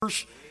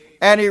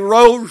and he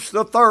rose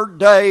the third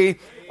day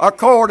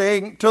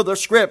according to the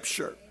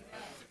Scripture.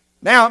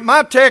 Now,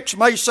 my text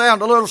may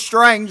sound a little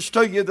strange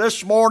to you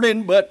this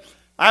morning, but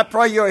I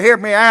pray you'll hear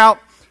me out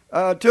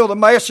till the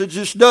message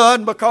is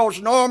done, because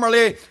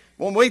normally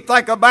when we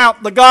think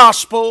about the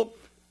gospel,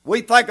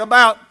 we think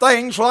about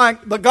things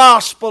like the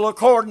gospel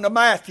according to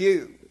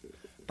Matthew.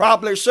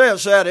 Probably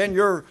says that in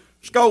your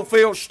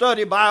Schofield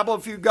Study Bible.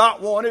 If you've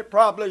got one, it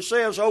probably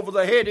says over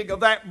the heading of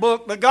that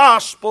book, the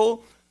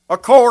gospel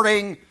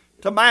according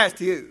to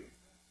Matthew.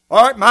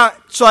 Or it might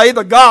say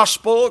the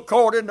gospel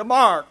according to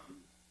Mark,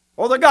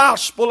 or the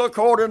gospel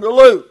according to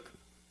Luke,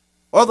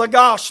 or the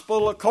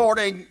gospel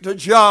according to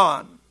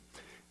John.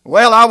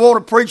 Well, I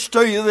want to preach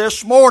to you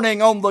this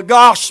morning on the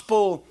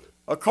gospel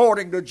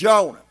according to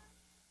Jonah.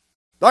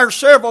 There are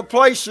several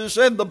places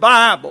in the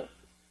Bible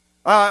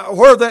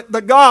where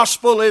the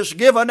gospel is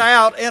given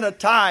out in a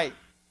type.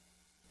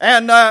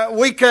 And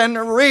we can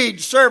read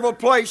several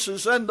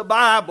places in the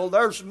Bible.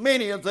 There's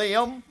many of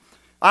them.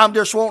 I'm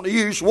just wanting to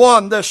use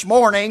one this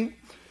morning.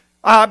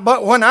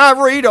 But when I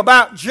read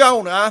about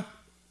Jonah,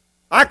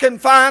 I can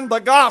find the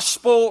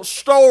gospel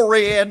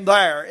story in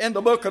there, in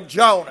the book of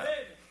Jonah.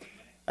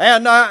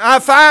 And I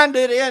find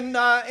it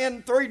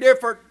in three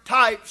different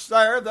types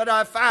there that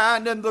I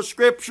find in the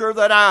scripture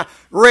that I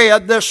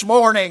read this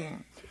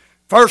morning.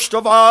 First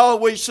of all,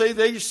 we see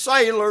these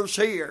sailors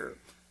here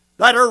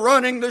that are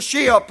running the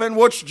ship in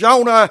which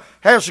Jonah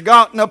has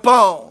gotten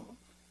upon.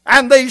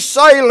 And these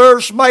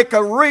sailors make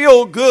a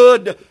real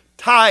good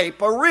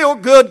type, a real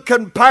good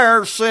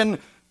comparison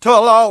to a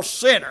lost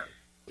sinner.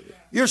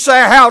 You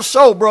say, how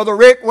so, Brother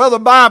Rick? Well, the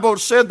Bible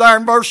said there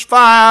in verse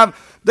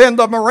 5, then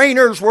the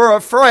mariners were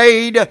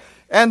afraid,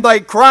 and they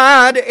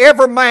cried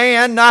every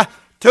man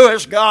to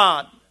his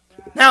God.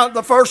 Now,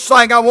 the first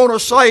thing I want to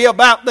say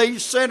about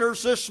these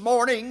sinners this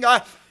morning,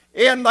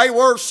 and they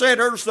were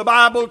sinners, the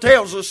Bible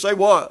tells us they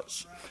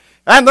was.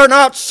 And they're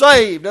not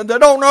saved, and they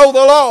don't know the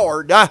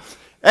Lord.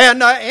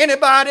 And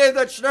anybody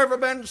that's never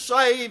been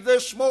saved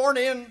this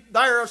morning,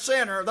 they're a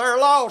sinner. They're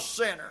a lost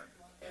sinner.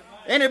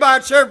 Anybody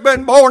that's ever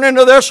been born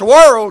into this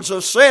world's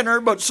a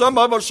sinner, but some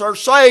of us are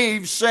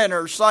saved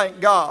sinners, thank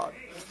God.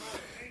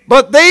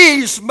 But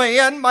these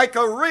men make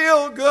a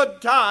real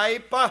good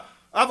type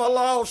of a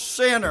lost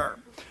sinner.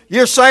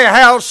 You say,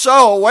 how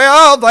so?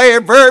 Well, they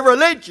are very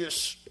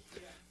religious.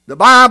 The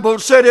Bible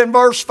said in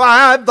verse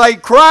 5, they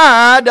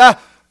cried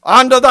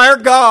unto their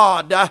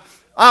God.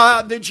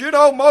 Did you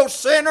know most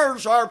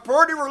sinners are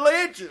pretty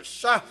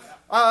religious?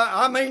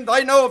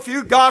 They know a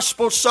few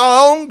gospel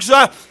songs.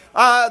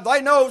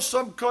 They know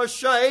some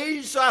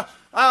cliches.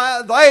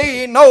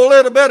 They know a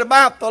little bit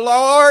about the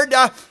Lord.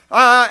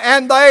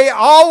 And they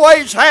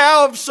always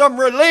have some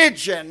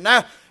religion.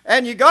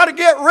 And you got to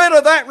get rid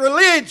of that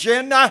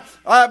religion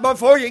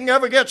before you can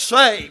ever get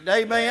saved.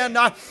 Amen.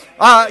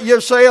 You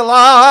see, a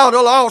lot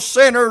of lost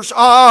sinners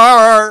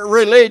are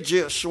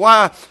religious.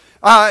 Why,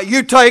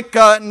 you take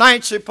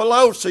Nancy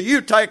Pelosi,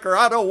 you take her,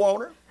 I don't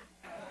want her.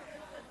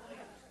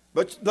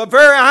 But the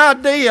very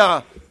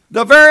idea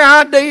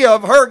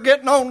of her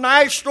getting on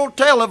national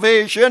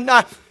television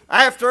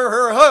after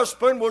her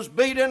husband was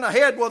beat in the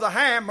head with a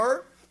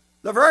hammer,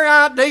 the very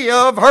idea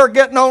of her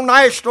getting on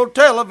national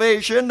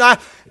television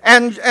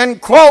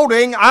and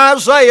quoting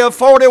Isaiah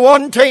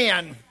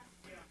 41:10.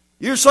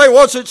 You say,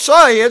 what's it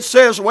say? It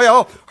says,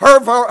 well, her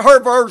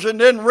version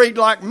didn't read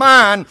like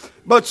mine,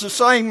 but it's the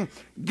same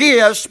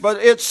gist, but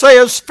it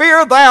says,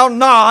 fear thou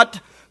not,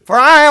 for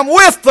I am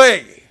with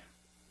thee.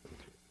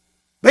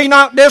 Be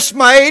not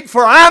dismayed,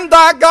 for I am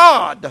thy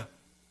God.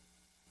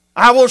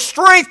 I will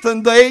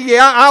strengthen thee, yea,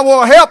 I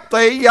will help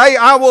thee, yea,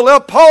 I will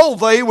uphold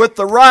thee with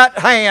the right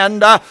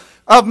hand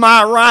of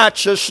my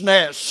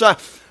righteousness.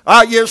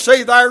 You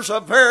see, there's a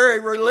very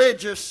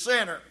religious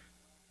sinner,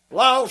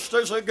 lost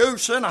as a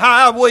goose in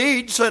high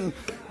weeds, and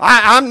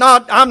I'm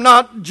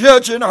not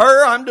judging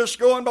her. I'm just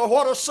going by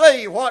what I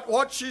see,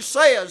 what she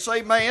says.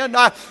 Amen.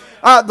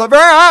 The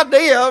very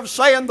idea of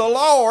saying the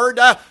Lord,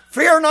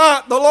 fear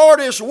not, the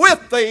Lord is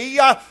with thee,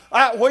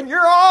 when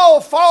you're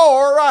all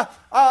for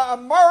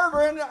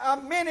murdering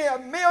many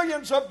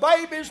millions of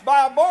babies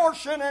by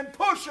abortion and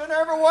pushing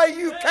every way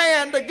you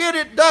can to get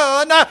it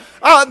done.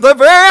 The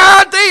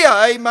very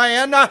idea,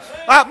 amen.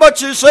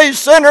 But you see,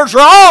 sinners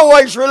are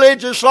always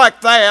religious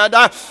like that.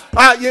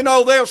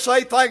 They'll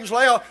say things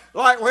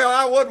like, well,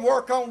 I wouldn't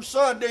work on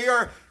Sunday,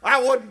 or I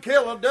wouldn't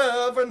kill a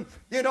dove, and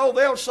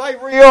they'll say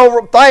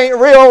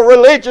real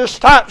religious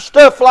type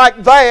stuff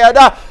like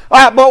that.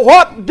 But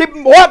what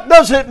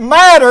does it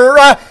matter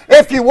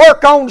if you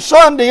work on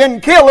Sunday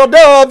and kill a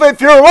dove if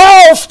you're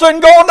lost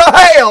and going to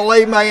hell?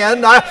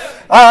 Amen.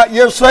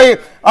 You see,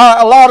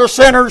 a lot of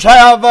sinners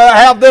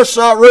have this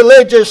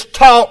religious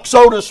talk,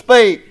 so to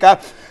speak,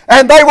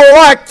 and they were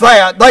like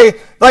that.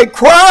 They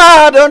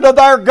cried unto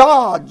their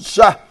gods.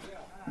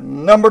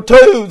 Number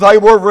two, they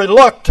were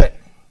reluctant.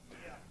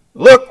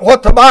 Look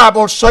what the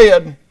Bible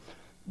said.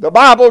 The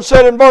Bible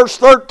said in verse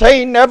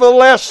 13,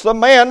 nevertheless the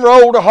man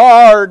rowed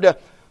hard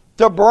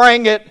to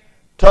bring it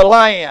to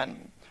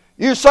land.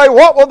 You say,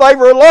 what were they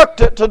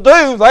reluctant to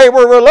do? They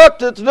were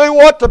reluctant to do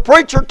what the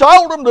preacher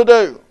told them to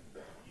do.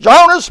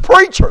 Jonah's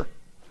preacher.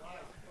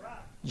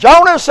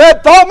 Jonah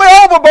said, throw me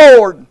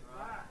overboard.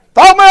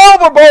 Throw me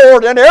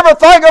overboard and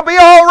everything will be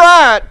all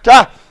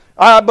right.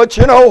 But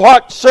you know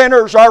what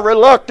sinners are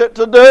reluctant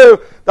to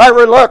do? They're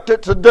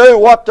reluctant to do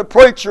what the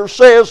preacher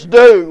says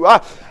do.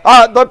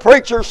 The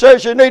preacher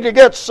says you need to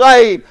get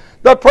saved.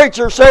 The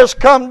preacher says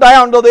come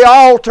down to the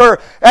altar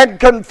and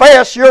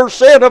confess your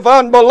sin of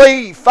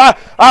unbelief.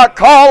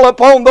 Call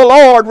upon the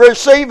Lord.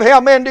 Receive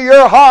Him into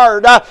your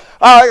heart.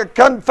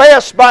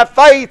 Confess by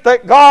faith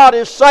that God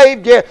has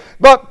saved you.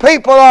 But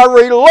people are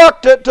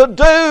reluctant to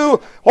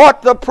do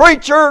what the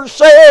preacher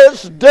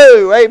says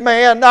do.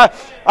 Amen.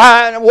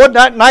 Wasn't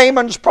that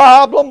Naaman's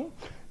problem?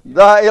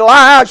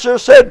 Elijah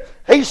said,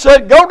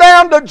 go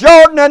down to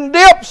Jordan and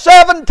dip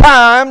 7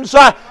 times,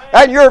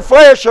 and your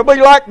flesh will be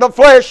like the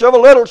flesh of a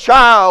little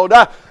child.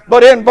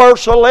 But in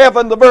verse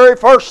 11, the very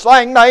first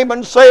thing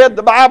Naaman said,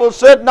 the Bible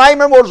said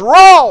Naaman was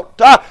wrought.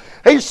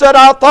 He said,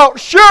 I thought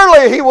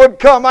surely he would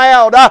come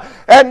out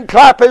and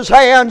clap his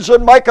hands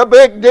and make a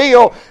big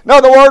deal. In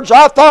other words,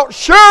 I thought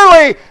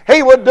surely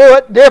he would do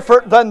it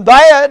different than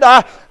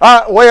that.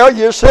 Well,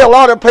 you see a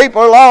lot of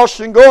people are lost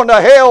and going to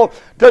hell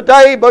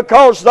today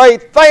because they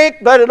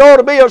think that it ought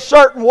to be a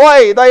certain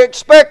way. They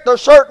expect a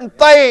certain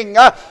thing.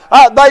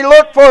 They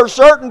look for a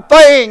certain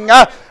thing.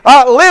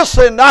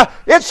 Listen,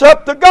 it's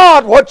up to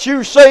God what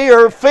you see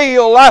or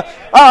feel.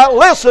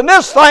 Listen,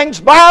 this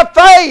thing's by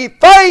faith.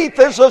 Faith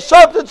is the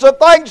substance of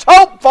things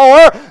hoped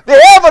for,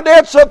 the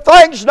evidence of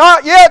things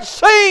not yet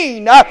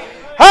seen.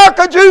 How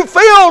could you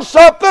feel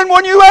something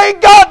when you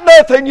ain't got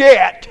nothing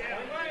yet?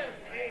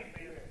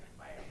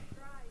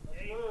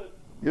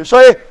 You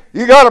see,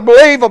 you got to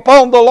believe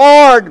upon the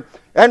Lord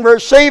and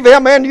receive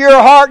Him into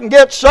your heart and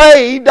get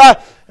saved,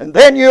 and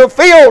then you'll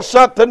feel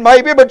something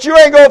maybe, but you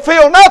ain't going to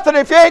feel nothing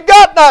if you ain't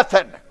got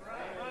nothing.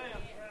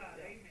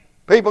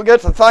 People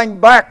get the thing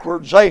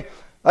backwards. They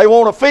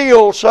want to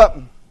feel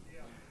something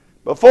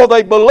before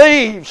they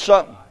believe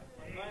something.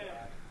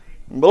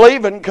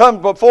 Believing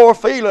comes before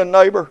feeling,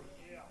 neighbor.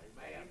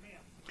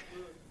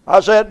 I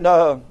was at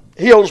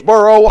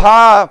Hillsboro,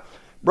 Ohio,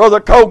 Brother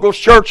Kogel's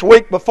church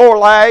week before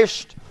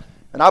last.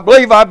 And I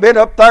believe I've been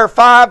up there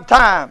 5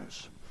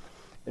 times.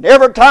 And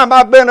every time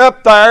I've been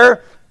up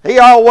there, he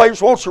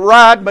always wants to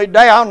ride me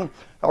down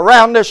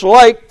around this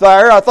lake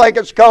there. I think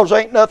it's because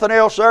ain't nothing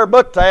else there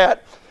but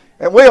that.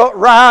 And we'll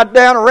ride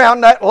down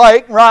around that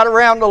lake and ride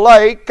around the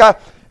lake.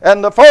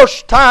 And the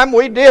first time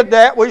we did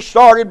that, we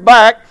started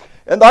back,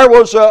 and there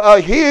was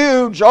a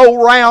huge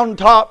old round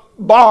top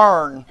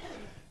barn.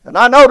 And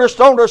I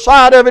noticed on the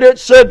side of it, it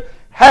said,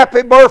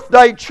 Happy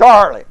Birthday,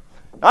 Charlie.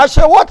 And I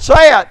said, what's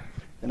that?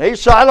 And he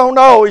said, I don't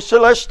know. He said,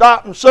 let's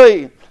stop and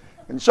see.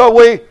 And so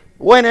we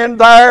went in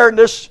there, and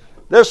this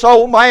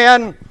old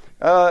man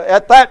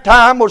at that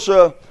time was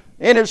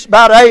in his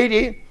about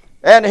 80,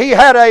 and he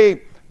had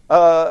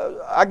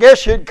I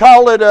guess you'd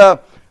call it a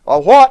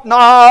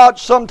whatnot,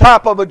 some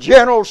type of a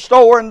general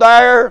store in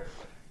there.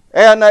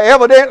 And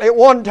evidently at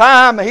one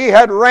time he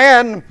had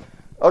ran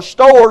a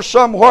store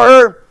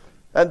somewhere,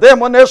 and then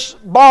when this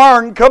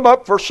barn come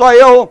up for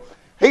sale,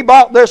 he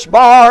bought this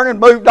barn and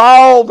moved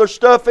all the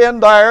stuff in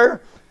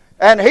there.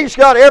 And he's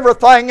got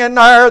everything in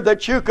there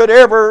that you could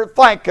ever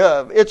think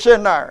of. It's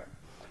in there.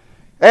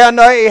 And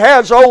he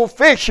has old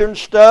fishing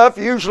stuff.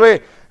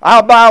 Usually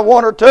I'll buy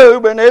 1 or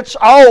 2, and it's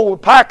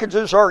old.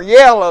 Packages are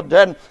yellowed.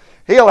 And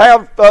he'll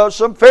have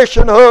some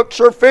fishing hooks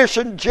or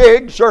fishing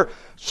jigs or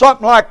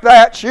something like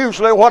that. It's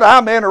usually what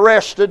I'm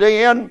interested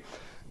in.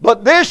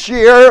 But this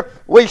year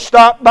we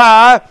stopped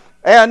by,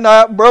 and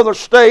Brother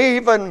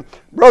Steve and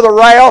Brother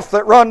Ralph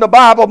that run the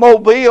Bible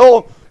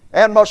Mobile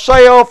and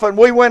myself, and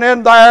we went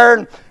in there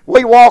and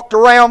we walked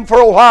around for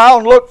a while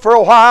and looked for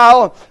a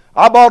while.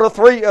 I bought a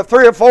three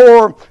or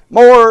four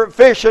more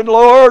fishing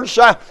lures,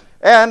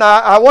 and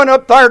I went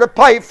up there to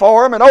pay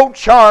for them. And old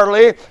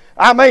Charlie,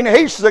 I mean,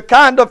 he's the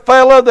kind of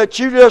fella that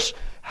you just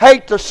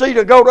hate to see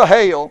to go to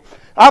hell.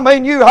 I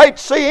mean, you hate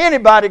to see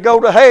anybody go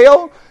to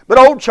hell, but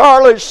old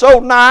Charlie's so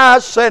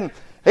nice, and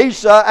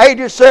he's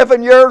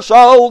 87 years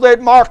old.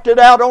 They'd marked it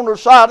out on the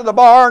side of the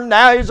barn.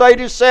 Now he's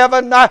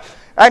 87.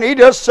 And he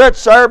just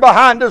sits there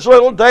behind his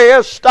little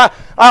desk.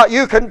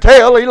 You can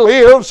tell he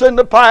lives in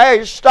the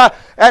past.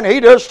 And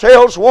he just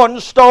tells one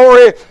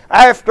story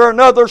after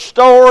another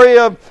story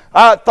of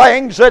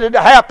things that had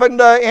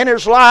happened in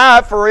his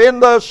life or in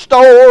the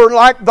store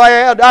like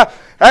that.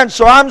 And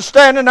so I'm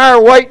standing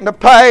there waiting to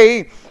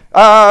pay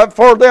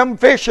for them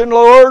fishing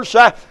lures.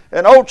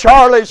 And old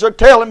Charlie's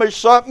telling me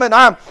something,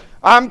 and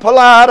I'm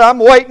polite. I'm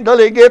waiting till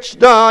he gets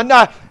done.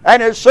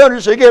 And as soon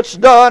as he gets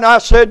done, I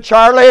said,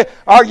 Charlie,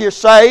 are you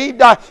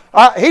saved?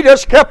 He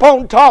just kept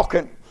on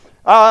talking.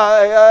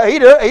 He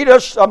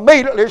just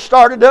immediately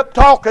started up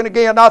talking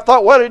again. I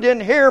thought, well, he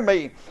didn't hear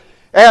me.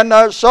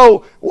 And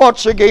so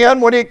once again,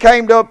 when he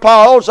came to a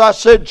pause, I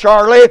said,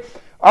 Charlie,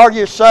 are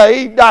you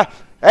saved?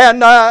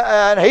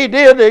 And he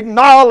did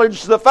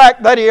acknowledge the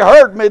fact that he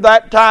heard me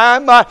that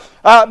time,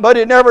 but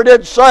he never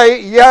did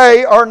say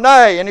yea or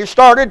nay. And he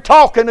started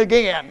talking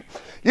again.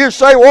 You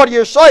say, what are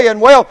you saying?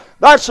 Well,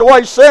 that's the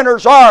way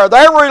sinners are.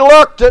 They're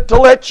reluctant to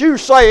let you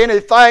say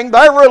anything.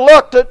 They're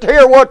reluctant to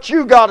hear what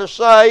you got to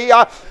say.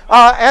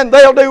 And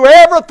they'll do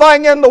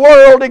everything in the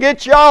world to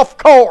get you off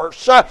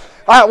course.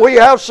 We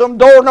have some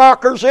door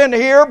knockers in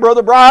here.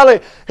 Brother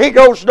Briley, he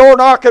goes door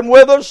knocking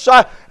with us.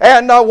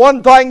 And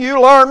one thing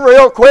you learn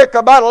real quick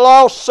about a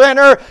lost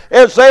sinner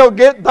is they'll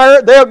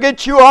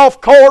get you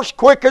off course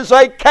quick as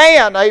they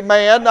can.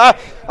 Amen.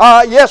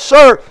 Yes,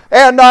 sir.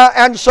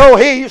 And so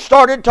he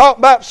started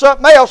talking about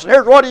something else. And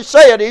here's what he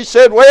said. He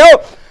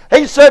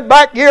said,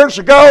 back years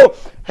ago,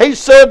 he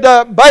said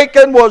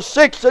bacon was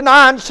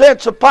 69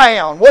 cents a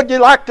pound. Would you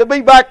like to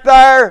be back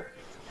there?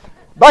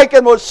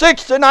 Bacon was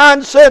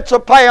 69 cents a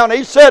pound.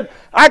 He said,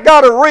 I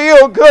got a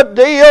real good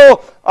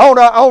deal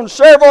on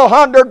several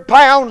hundred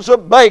pounds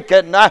of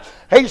bacon.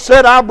 He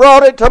said, I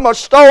brought it to my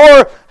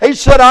store. He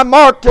said, I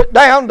marked it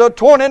down to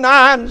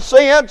 29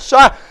 cents.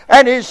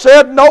 And he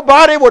said,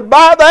 nobody would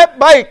buy that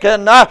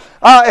bacon.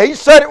 He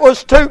said it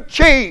was too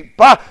cheap.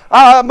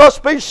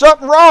 Must be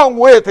something wrong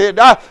with it.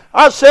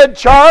 I said,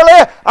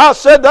 Charlie, I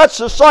said, that's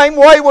the same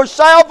way with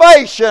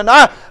salvation.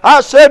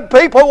 I said,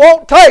 people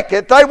won't take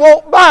it. They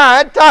won't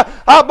buy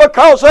it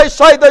because they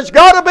say there's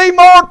got to be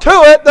more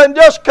to it than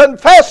just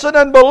confessing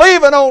and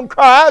believing on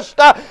Christ.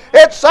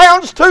 It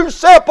sounds too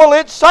simple.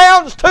 It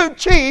sounds too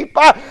cheap.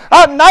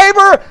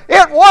 Neighbor,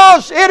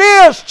 it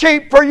is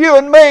cheap for you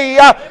and me,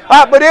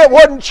 but it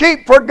wasn't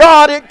cheap for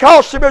God. It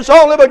cost Him His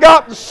only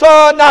begotten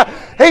Son.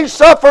 He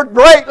suffered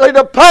greatly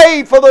to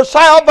pay for the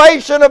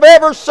salvation of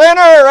every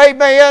sinner.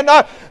 Amen.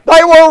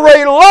 They were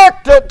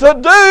reluctant to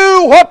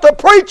do what the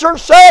preacher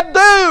said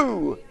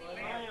do.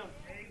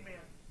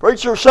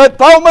 Preacher said,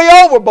 throw me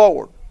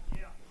overboard.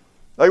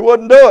 They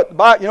wouldn't do it.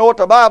 You know what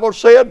the Bible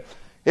said?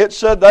 It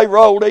said they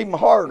rolled even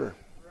harder.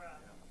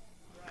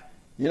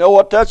 You know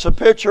what that's a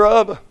picture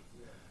of? A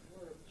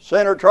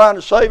sinner trying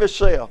to save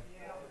himself.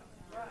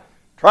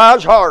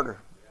 Tries harder.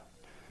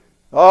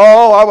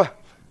 Oh,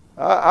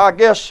 I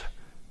guess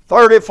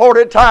 30,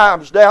 40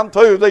 times down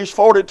through these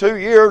 42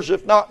 years,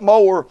 if not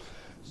more.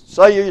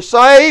 So you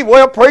say,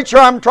 well, preacher,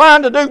 I'm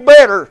trying to do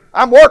better.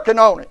 I'm working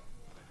on it.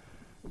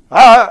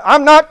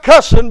 I'm not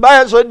cussing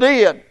bad as I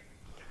did.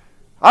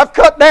 I've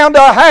cut down to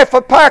a half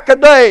a pack a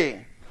day.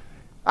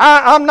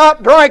 I'm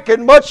not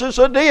drinking much as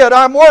I did.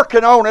 I'm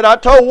working on it. I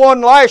told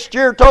one last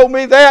year, told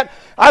me that.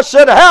 I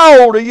said,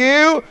 how old are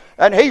you?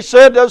 And he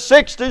said,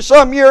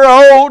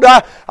 60-some-year-old.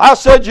 I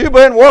said, you've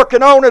been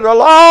working on it a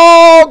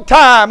long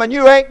time and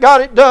you ain't got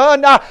it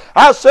done.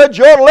 I said,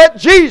 you ought to let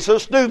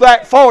Jesus do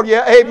that for you.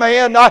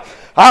 Amen.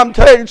 I'm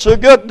telling you, it's a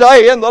good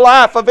day in the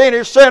life of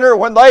any sinner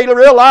when they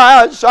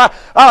realize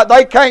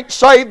they can't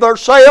save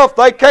themselves,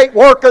 they can't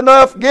work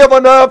enough, give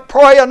enough,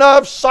 pray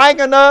enough, sing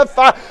enough,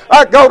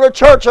 go to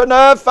church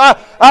enough.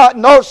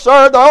 No,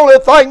 sir, the only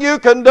thing you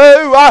can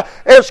do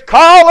is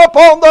call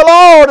upon the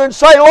Lord and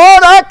say,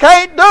 Lord, I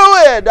can't do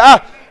it.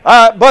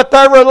 But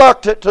they're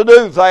reluctant to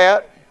do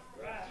that.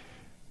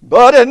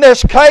 But in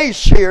this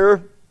case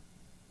here,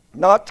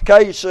 not the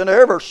case in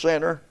every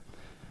sinner,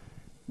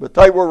 but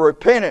they were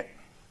repentant.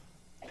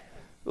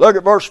 Look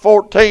at verse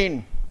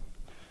 14.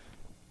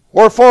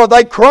 Wherefore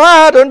they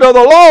cried unto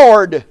the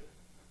Lord.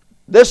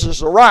 This is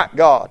the right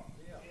God.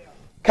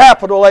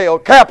 Capital L,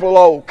 capital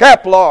O,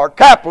 capital R,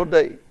 capital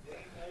D.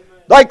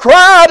 They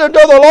cried unto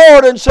the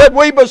Lord and said,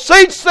 we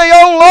beseech thee,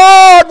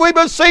 O Lord, we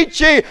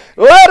beseech ye,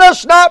 let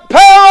us not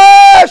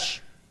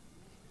perish.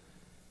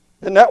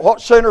 Isn't that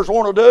what sinners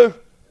want to do?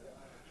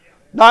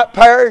 Not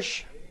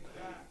perish.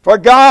 For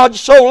God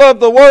so loved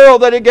the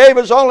world that He gave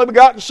His only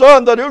begotten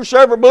Son, that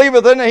whosoever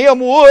believeth in Him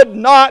would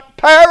not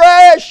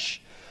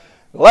perish.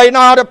 Lay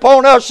not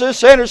upon us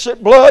this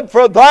innocent blood,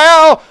 for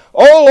Thou,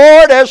 O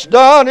Lord, hast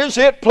done as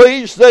it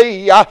pleased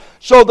Thee.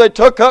 So they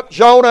took up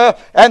Jonah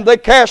and they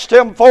cast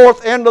him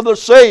forth into the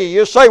sea.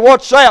 You say,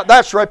 what's that?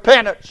 That's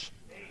repentance.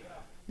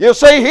 You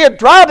see, He had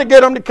tried to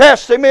get them to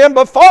cast him in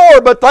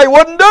before, but they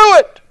wouldn't do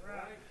it.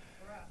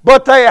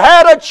 But they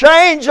had a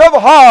change of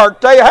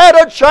heart. They had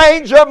a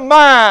change of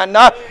mind.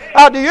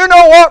 Do you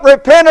know what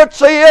repentance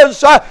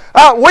is?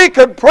 We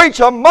could preach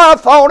a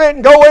month on it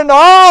and go into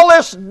all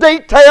this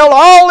detail,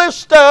 all this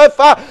stuff.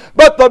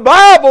 But the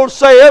Bible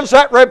says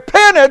that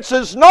repentance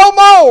is no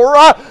more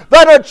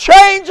than a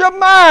change of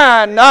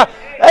mind.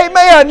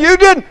 Amen. You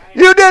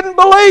didn't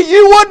believe,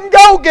 you wouldn't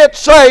go get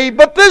saved.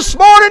 But this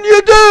morning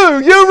you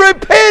do. You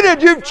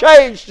repented. You've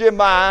changed your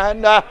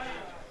mind.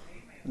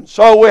 And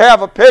so we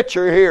have a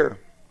picture here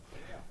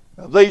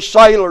of these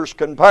sailors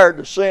compared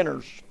to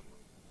sinners.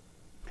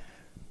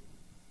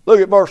 Look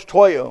at verse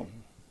 12.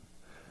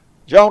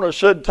 Jonah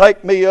said,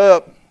 take me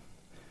up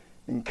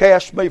and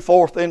cast me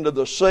forth into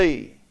the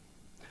sea.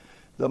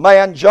 The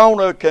man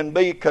Jonah can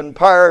be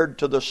compared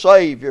to the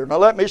Savior. Now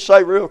let me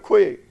say real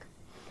quick.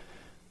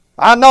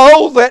 I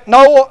know that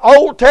no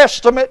Old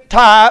Testament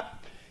type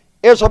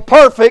is a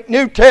perfect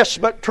New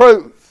Testament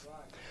truth.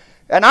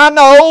 And I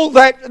know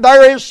that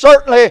there is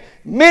certainly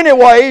many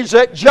ways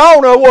that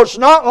Jonah was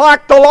not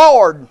like the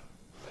Lord.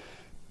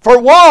 For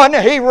one,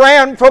 he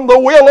ran from the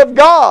will of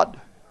God.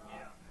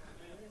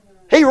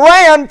 He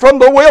ran from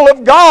the will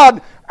of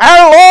God.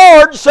 Our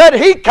Lord said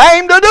He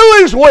came to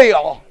do His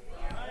will.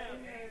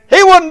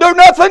 He wouldn't do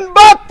nothing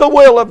but the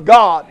will of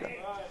God.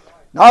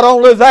 Not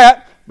only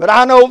that, but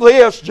I know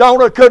this,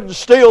 Jonah couldn't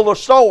steal the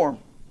storm.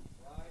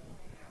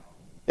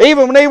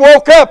 Even when he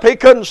woke up, he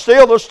couldn't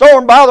steal the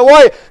storm. By the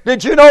way,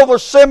 did you know the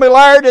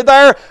similarity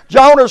there?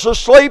 Jonah's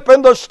asleep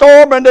in the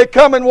storm and they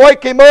come and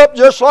wake him up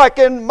just like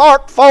in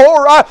Mark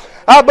 4.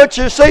 But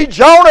you see,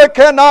 Jonah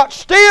cannot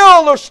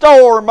steal the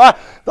storm.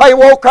 They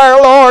woke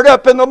our Lord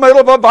up in the middle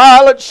of a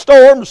violent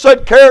storm,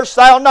 said, "Carest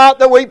thou not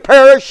that we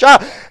perish?"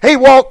 He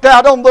walked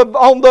out on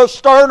the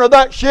stern of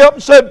that ship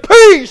and said,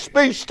 "Peace,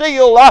 be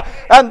still."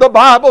 And the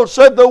Bible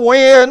said the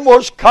wind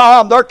was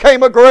calm. There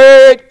came a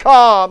great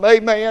calm.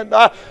 Amen.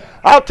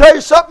 I'll tell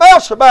you something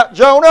else about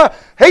Jonah.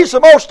 He's the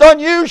most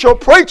unusual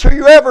preacher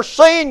you ever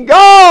seen.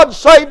 God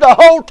saved the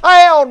whole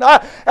town,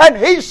 and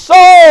he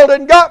sold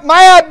and got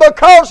mad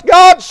because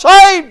God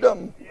saved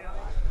him.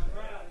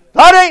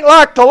 That ain't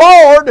like the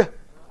Lord.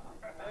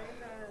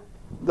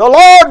 The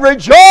Lord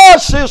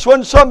rejoices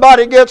when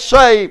somebody gets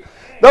saved.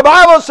 The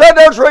Bible said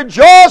there's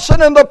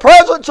rejoicing in the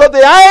presence of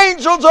the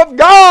angels of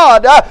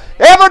God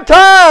every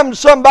time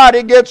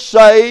somebody gets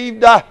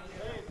saved.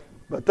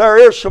 But there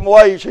is some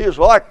ways he is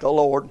like the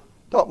Lord.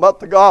 Talking about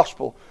the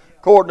gospel.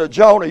 According to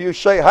Jonah, you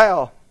say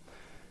how?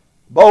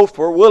 Both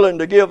were willing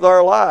to give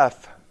their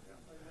life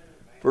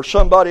for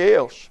somebody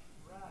else.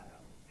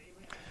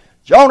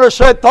 Jonah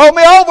said, "Throw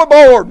me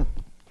overboard.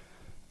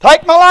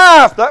 Take my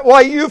life. That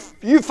way you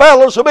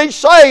fellas will be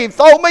saved.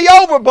 Throw me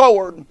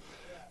overboard."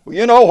 Well,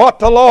 you know what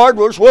the Lord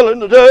was willing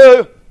to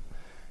do?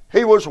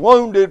 He was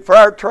wounded for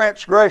our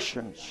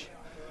transgressions,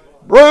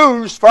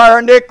 bruised for our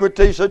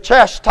iniquities. The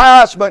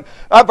chastisement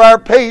of our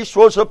peace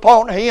was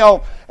upon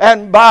Him,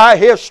 and by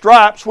His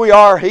stripes we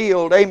are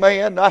healed.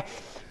 Amen.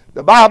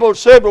 The Bible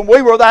said when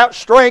we were without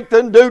strength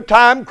in due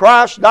time,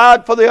 Christ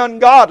died for the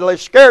ungodly.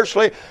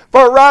 Scarcely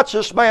for a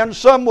righteous man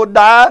some would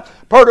die.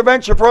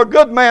 Peradventure for a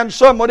good man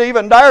some would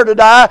even dare to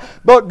die.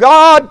 But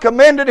God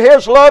commended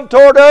His love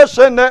toward us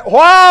in that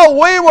while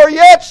we were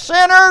yet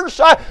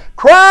sinners,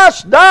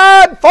 Christ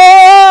died for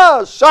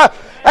us.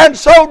 And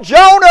so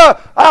Jonah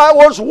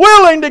was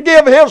willing to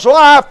give his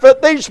life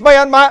that these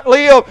men might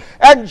live.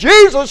 And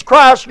Jesus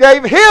Christ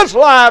gave His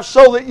life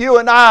so that you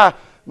and I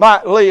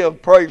might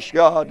live. Praise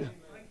God.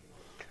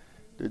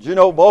 Did you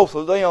know both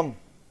of them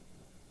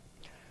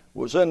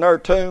was in their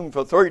tomb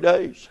for 3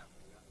 days?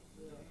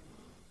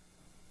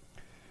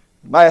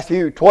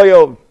 Matthew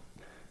 12,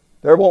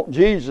 they want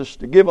Jesus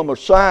to give them a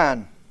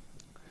sign.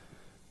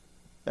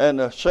 And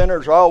the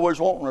sinners are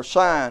always wanting a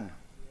sign.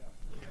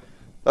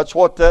 That's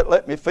what that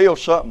let me feel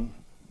something.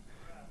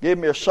 Give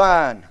me a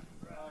sign.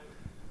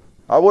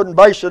 I wouldn't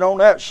base it on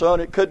that, son.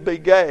 It could be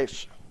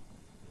gas.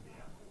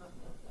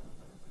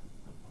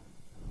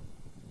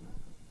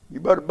 You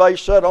better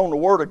base that on the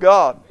Word of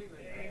God.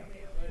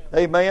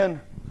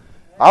 Amen.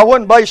 I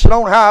wouldn't base it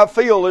on how I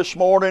feel this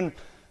morning.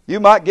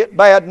 You might get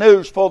bad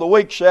news before the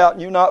week's out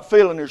and you're not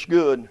feeling as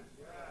good.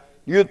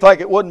 You'd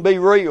think it wouldn't be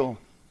real.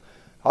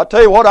 I'll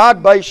tell you what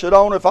I'd base it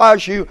on. If I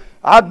was you,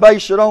 I'd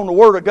base it on the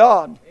Word of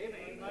God.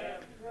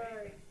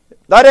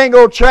 That ain't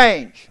going to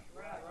change.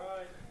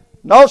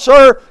 No,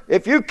 sir.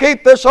 If you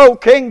keep this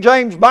old King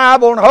James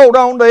Bible and hold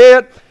on to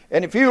it,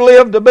 and if you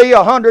live to be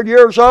 100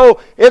 years old,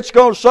 it's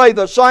going to say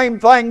the same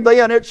thing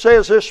then it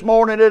says this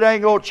morning. It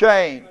ain't going to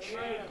change.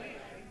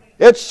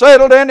 It's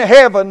settled in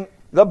heaven,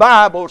 the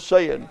Bible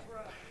said.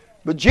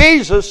 But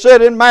Jesus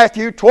said in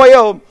Matthew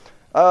 12,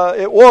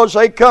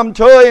 they come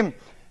to Him,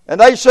 and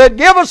they said,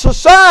 "Give us a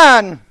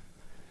sign."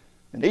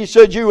 And He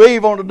said, "You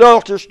evil and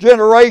adulterous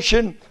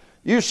generation,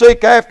 you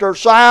seek after a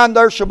sign.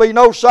 There shall be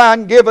no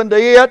sign given to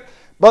it,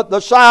 but the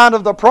sign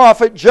of the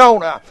prophet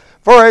Jonah.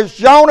 For as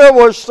Jonah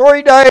was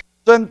 3 days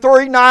and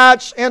 3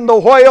 nights in the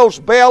whale's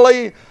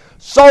belly,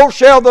 so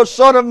shall the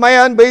Son of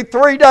Man be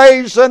 3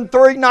 days and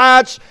 3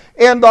 nights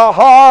in the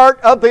heart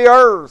of the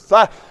earth."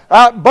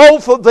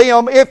 Both of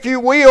them, if you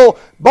will,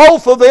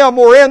 both of them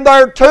were in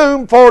their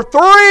tomb for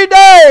 3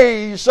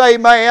 days.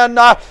 Amen.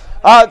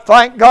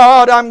 Thank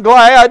God, I'm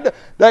glad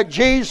that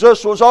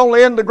Jesus was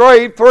only in the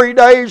grave 3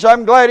 days.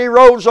 I'm glad He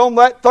rose on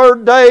that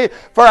 3rd day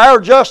for our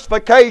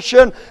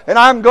justification. And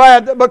I'm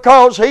glad that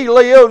because He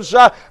lives,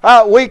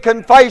 we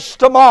can face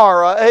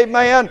tomorrow.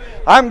 Amen.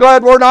 I'm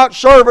glad we're not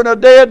serving a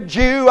dead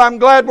Jew. I'm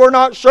glad we're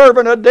not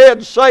serving a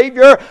dead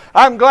Savior.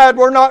 I'm glad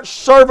we're not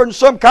serving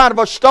some kind of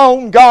a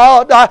stone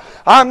God.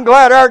 I'm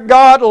glad our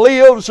God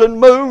lives and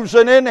moves,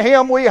 and in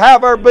Him we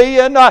have our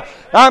being.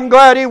 I'm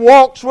glad He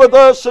walks with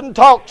us and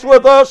talks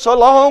with us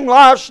along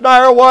life's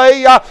narrow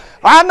way.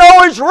 I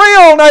know He's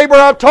real, neighbor.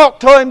 I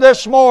talked to Him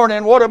this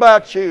morning. What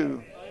about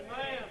you?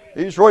 Amen.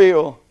 He's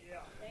real.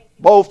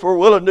 Both were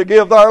willing to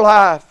give their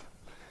life.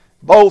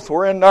 Both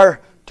were in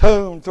their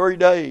tomb 3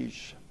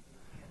 days.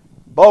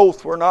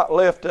 Both were not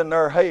left in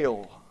their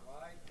hell.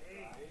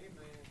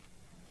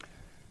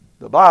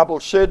 The Bible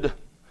said,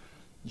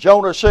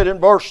 Jonah said in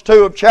verse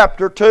 2 of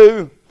chapter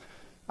 2,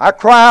 I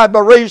cried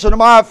by reason of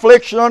my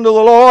affliction unto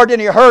the Lord,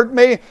 and He heard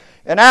me,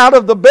 and out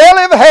of the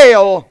belly of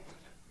hell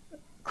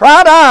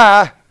cried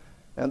I,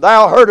 and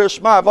Thou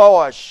heardest my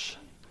voice.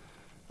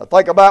 I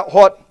think about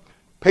what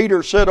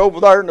Peter said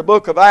over there in the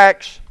book of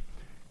Acts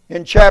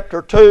in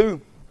chapter 2,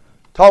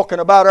 talking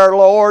about our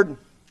Lord.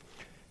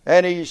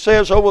 And he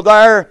says over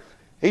there,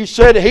 he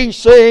said, He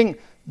seeing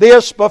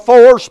this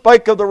before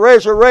spake of the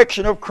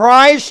resurrection of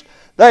Christ,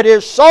 that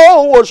His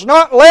soul was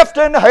not left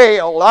in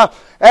hell.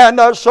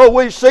 So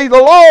we see the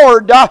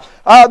Lord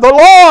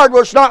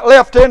was not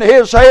left in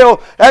His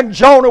hell, and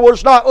Jonah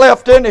was not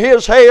left in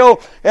his hell.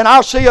 And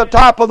I see a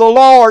type of the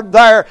Lord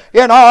there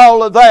in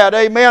all of that.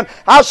 Amen.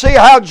 I see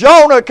how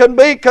Jonah can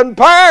be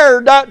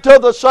compared to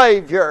the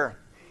Savior.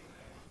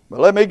 But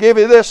let me give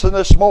you this in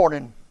this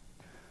morning.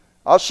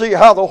 I see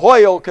how the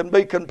whale can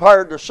be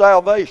compared to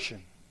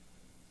salvation.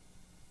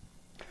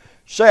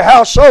 Say,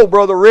 how so,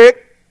 Brother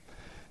Rick?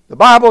 The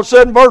Bible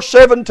said in verse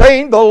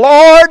 17, the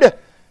Lord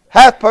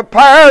hath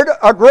prepared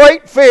a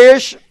great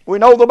fish. We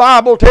know the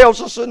Bible tells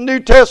us in the New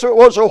Testament it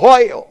was a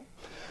whale.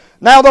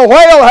 Now the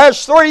whale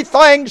has three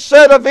things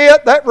said of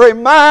it that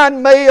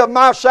remind me of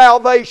my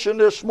salvation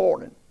this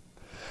morning.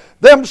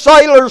 Them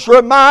sailors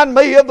remind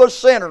me of the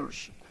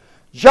sinners.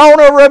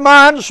 Jonah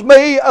reminds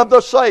me of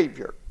the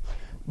Savior.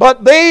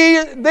 But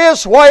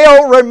this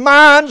whale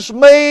reminds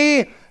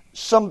me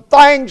some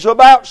things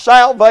about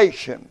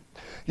salvation.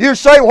 You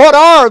say, what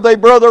are they,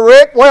 Brother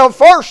Rick? Well,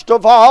 first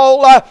of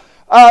all,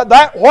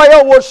 that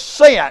whale was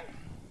sent.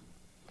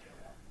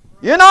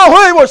 You know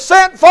who he was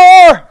sent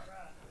for?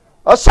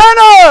 A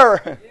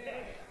sinner.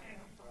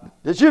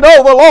 Did you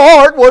know the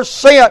Lord was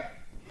sent?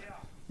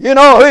 You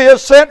know who He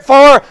is sent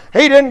for?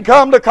 He didn't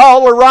come to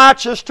call the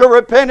righteous to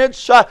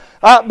repentance,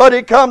 but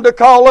He come to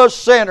call us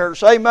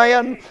sinners.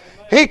 Amen.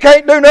 He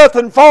can't do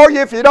nothing for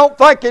you if you don't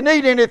think you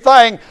need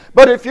anything.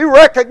 But if you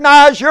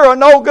recognize you're a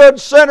no-good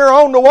sinner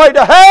on the way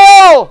to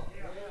hell,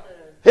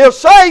 He'll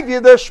save you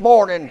this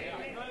morning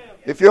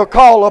if you'll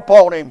call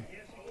upon Him.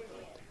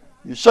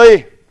 You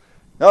see,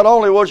 not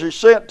only was He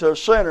sent to a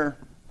sinner,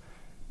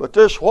 but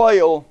this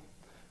whale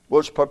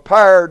was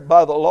prepared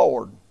by the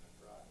Lord.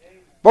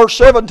 Verse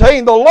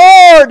 17, the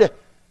Lord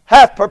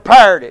hath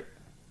prepared it.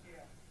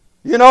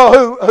 You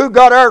know who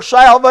got our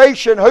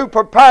salvation, who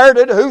prepared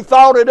it, who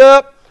thought it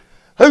up,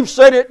 who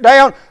set it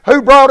down,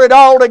 who brought it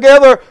all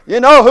together. You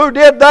know who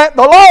did that?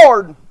 The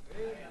Lord.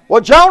 Well,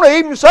 Jonah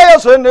even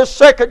says in this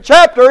second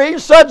chapter, he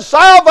said,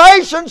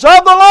 salvation's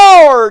of the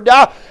Lord.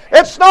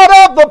 It's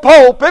not of the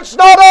Pope. It's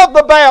not of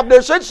the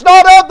Baptist. It's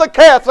not of the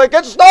Catholic.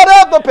 It's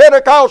not of the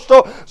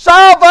Pentecostal.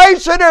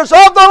 Salvation is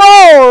of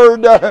the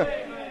Lord. Amen.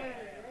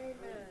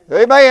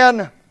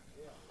 Amen.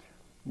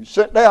 You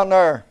sit down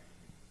there.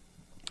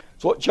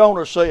 That's what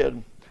Jonah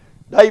said.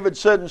 David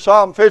said in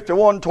Psalm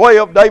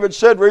 51:12, David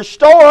said,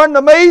 restore unto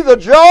me the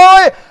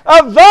joy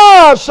of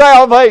thy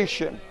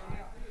salvation.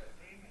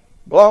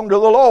 Belong to the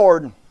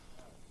Lord.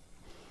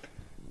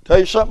 Tell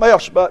you something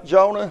else about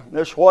Jonah,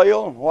 this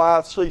whale, and why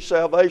I see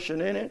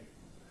salvation in it.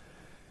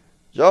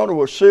 Jonah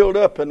was sealed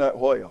up in that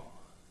whale.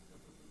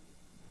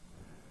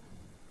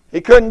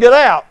 He couldn't get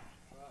out.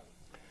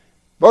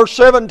 Verse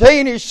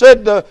 17, he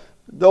said the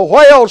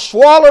whale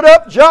swallowed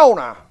up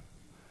Jonah.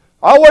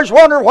 I always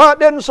wondered why it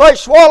didn't say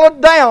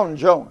swallowed down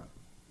Jonah.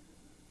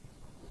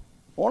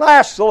 I want to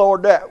ask the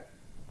Lord that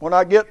when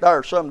I get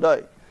there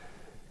someday.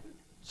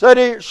 Said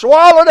He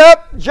swallowed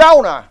up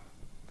Jonah.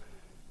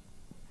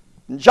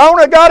 And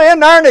Jonah got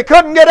in there and he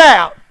couldn't get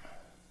out.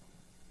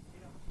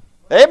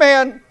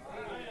 Amen.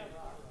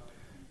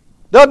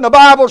 Doesn't the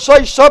Bible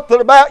say something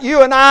about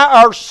you and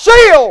I are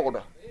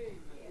sealed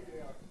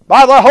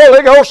by the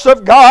Holy Ghost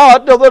of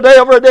God till the day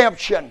of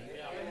redemption?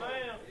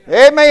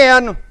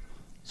 Amen.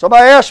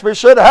 Somebody asked me,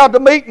 said, how'd the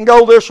meeting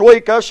go this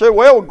week? I said,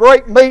 well,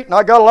 great meeting.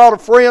 I got a lot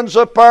of friends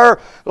up there,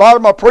 a lot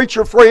of my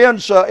preacher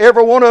friends.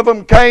 Every one of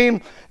them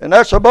came, and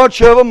that's a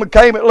bunch of them.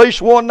 Came at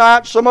least one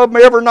night, some of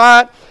them every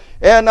night.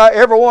 And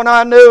everyone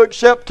I knew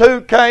except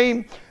two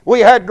came. We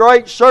had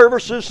great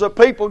services. The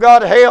people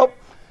got help.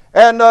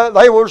 And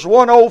there was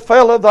one old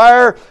fella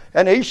there,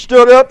 and he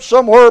stood up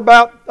somewhere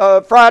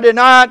about Friday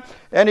night,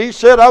 and he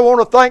said, I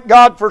want to thank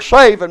God for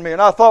saving me.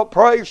 And I thought,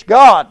 praise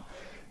God.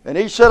 And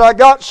he said, I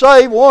got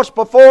saved once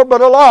before,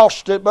 but I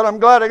lost it. But I'm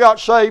glad I got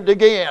saved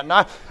again.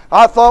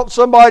 I thought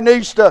somebody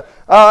needs to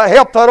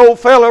help that old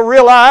fellow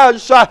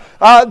realize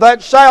that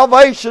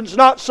salvation's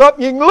not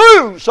something you can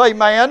lose.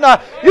 Amen.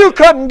 You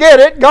couldn't get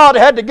it. God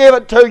had to give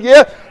it to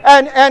you.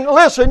 And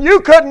listen,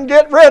 you couldn't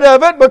get rid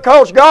of it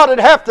because God would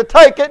have to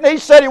take it. And He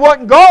said He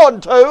wasn't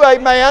going to.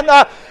 Amen.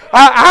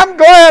 I'm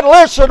glad,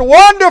 listen,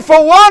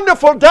 wonderful,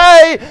 wonderful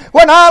day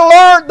when I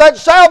learned that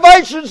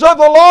salvation's of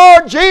the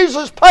Lord.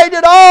 Jesus paid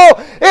it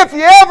all. If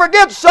you ever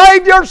get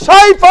saved, you're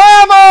saved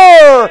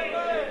forever.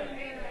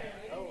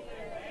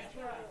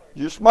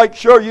 Just make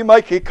sure you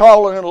make your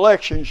calling and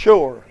election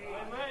sure.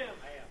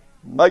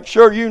 Make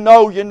sure you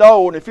know,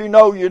 and if you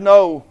know, you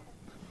know.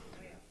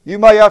 You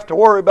may have to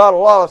worry about a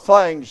lot of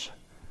things.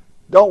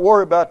 Don't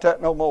worry about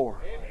that no more.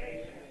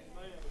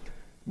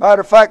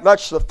 Matter of fact,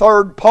 that's the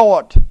third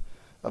point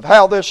of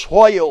how this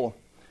whale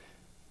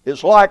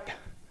is like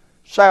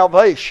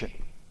salvation.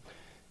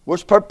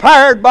 Was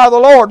prepared by the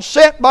Lord,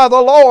 sent by the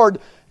Lord.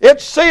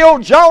 It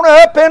sealed Jonah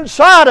up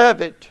inside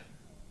of it.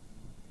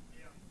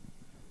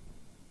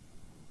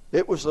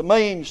 It was the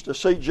means to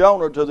see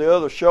Jonah to the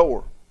other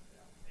shore.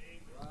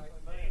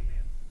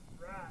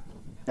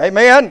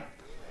 Amen.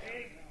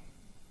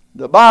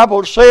 The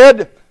Bible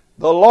said,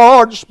 the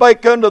Lord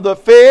spake unto the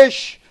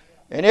fish,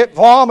 and it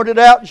vomited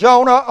out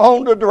Jonah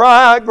on the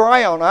dry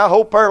ground. I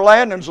hope our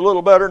landing's a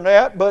little better than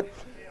that, but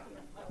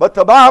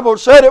the Bible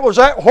said it was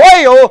that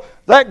whale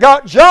that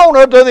got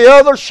Jonah to the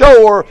other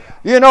shore.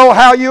 You know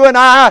how you and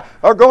I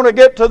are going to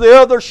get to the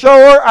other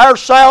shore? Our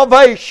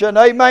salvation.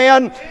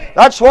 Amen.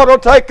 That's what will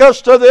take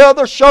us to the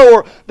other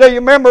shore. Do you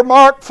remember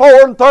Mark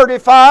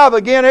 4:35?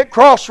 Again, it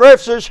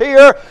cross-references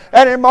here.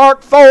 And in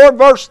Mark 4,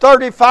 verse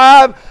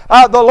 35,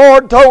 the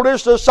Lord told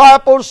His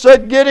disciples,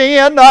 said, get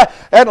in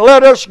and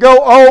let us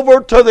go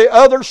over to the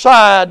other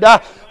side.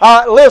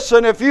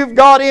 Listen, if you've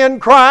got in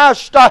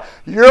Christ,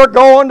 you're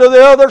going to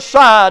the other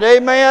side.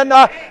 Amen.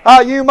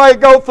 You may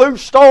go through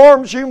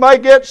storms. You may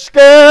get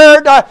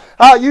scared.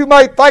 You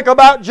may think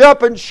about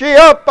jumping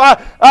ship.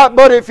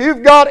 But if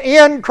you've got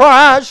in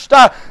Christ,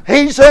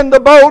 He's in the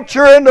boat.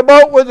 You're in the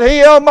boat with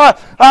Him.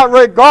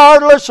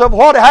 Regardless of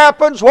what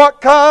happens, what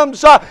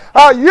comes,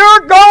 you're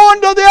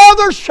going to the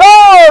other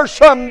shore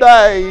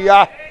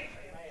someday.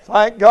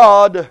 Thank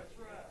God.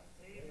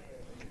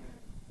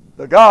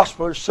 The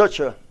gospel is such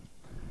an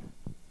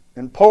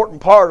important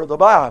part of the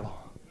Bible.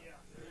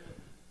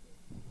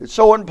 It's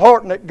so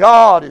important that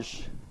God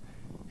has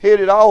hid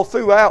it all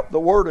throughout the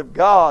Word of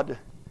God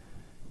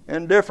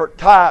in different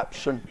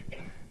types and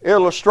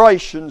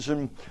illustrations.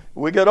 And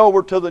we get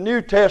over to the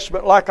New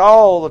Testament like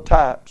all the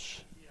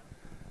types.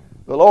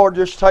 The Lord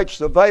just takes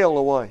the veil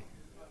away.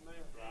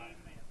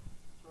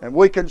 And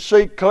we can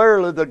see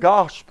clearly the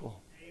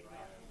gospel.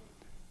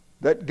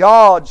 That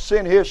God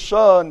sent His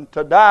Son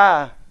to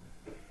die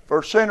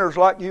for sinners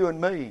like you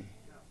and me.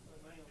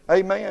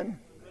 Amen.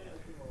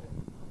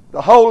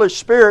 The Holy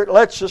Spirit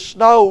lets us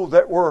know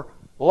that we're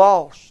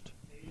lost.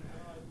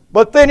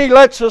 But then He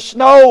lets us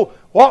know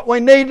what we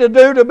need to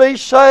do to be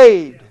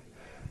saved.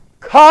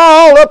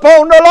 Call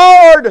upon the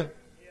Lord.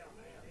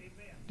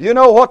 Do you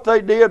know what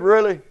they did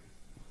really?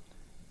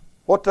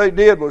 What they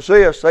did was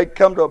this. They'd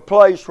come to a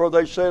place where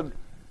they said,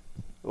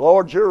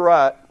 Lord, you're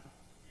right.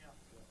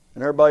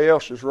 And everybody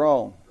else is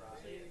wrong.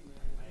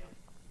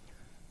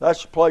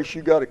 That's the place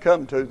you got to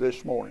come to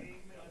this morning.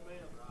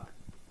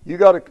 You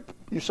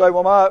say,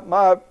 well,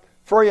 my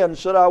friend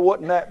said I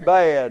wasn't that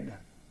bad.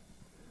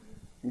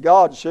 And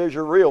God says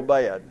you're real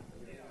bad.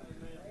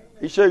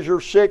 He says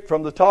you're sick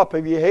from the top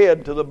of your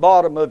head to the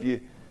bottom of your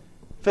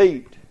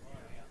feet.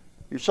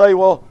 You say,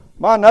 well,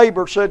 my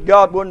neighbor said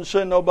God wouldn't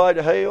send nobody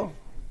to hell.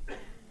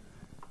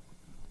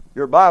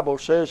 Your Bible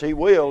says He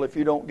will if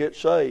you don't get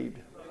saved.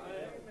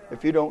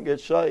 If you don't get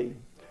saved.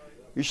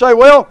 You say,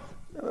 well,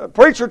 a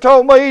preacher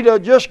told me to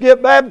just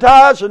get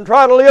baptized and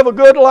try to live a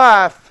good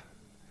life.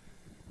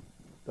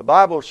 The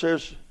Bible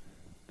says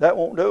that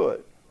won't do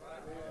it.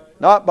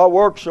 Not by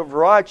works of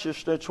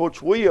righteousness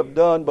which we have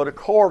done, but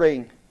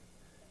according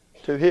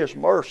to His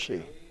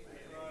mercy.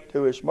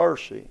 To His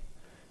mercy.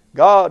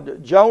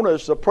 Jonah,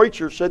 the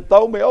preacher, said,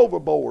 throw me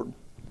overboard.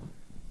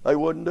 They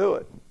wouldn't do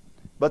it.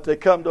 But they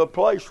come to a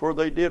place where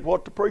they did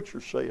what the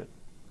preacher said.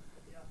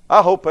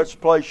 I hope that's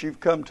the place you've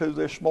come to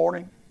this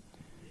morning.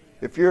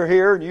 If you're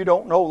here and you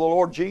don't know the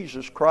Lord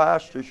Jesus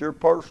Christ as your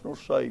personal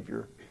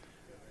Savior,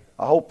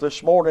 I hope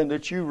this morning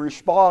that you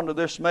respond to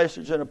this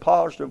message in a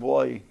positive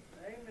way.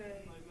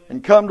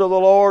 And come to the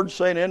Lord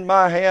saying, in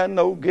my hand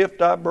no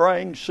gift I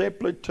bring,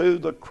 simply to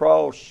the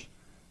cross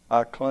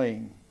I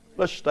cling.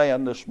 Let's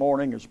stand this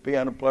morning as the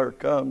piano player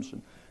comes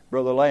and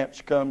Brother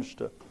Lance comes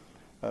to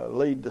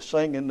lead the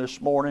singing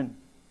this morning.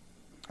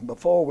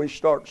 Before we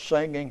start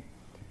singing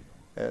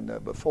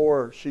and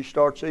before she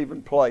starts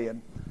even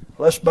playing,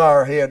 let's bow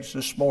our heads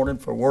this morning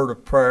for a word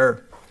of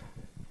prayer.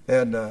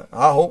 And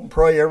I hope and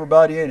pray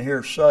everybody in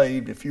here is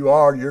saved. If you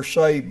are, you're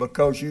saved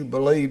because you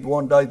believed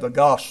one day the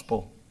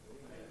gospel.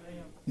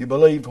 You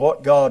believed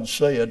what God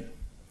said.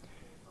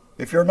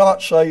 If you're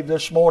not saved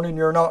this morning,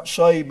 you're not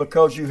saved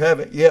because you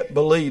haven't yet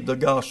believed the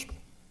gospel.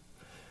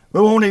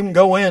 We won't even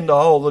go into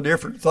all the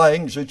different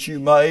things that you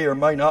may or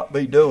may not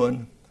be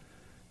doing.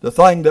 The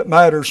thing that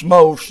matters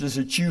most is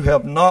that you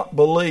have not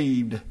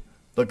believed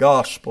the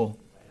gospel.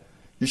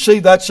 You see,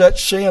 that's that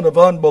sin of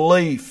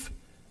unbelief.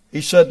 He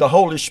said the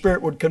Holy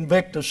Spirit would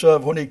convict us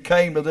of when He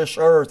came to this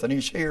earth, and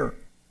He's here.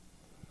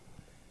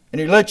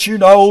 And He lets you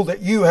know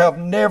that you have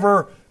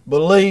never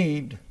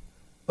believed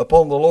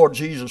upon the Lord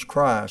Jesus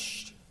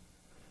Christ.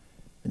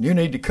 And you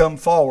need to come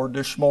forward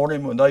this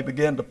morning when they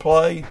begin to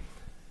play.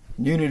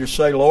 And you need to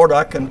say, Lord,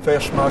 I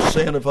confess my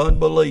sin of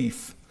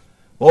unbelief.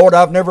 Lord,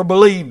 I've never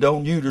believed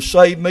on You to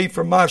save me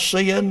from my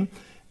sin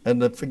and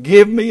to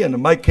forgive me and to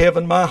make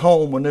heaven my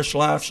home when this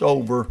life's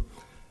over.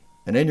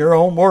 And in Your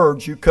own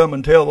words, you come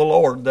and tell the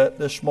Lord that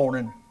this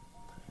morning.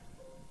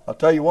 I'll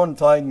tell you one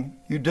thing,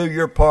 you do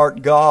your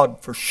part,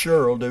 God for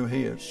sure will do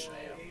His.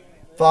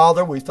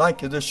 Father, we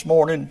thank you this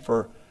morning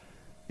for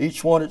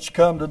each one that's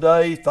come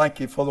today. Thank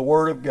you for the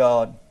Word of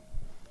God.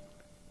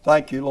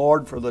 Thank you,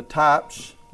 Lord, for the types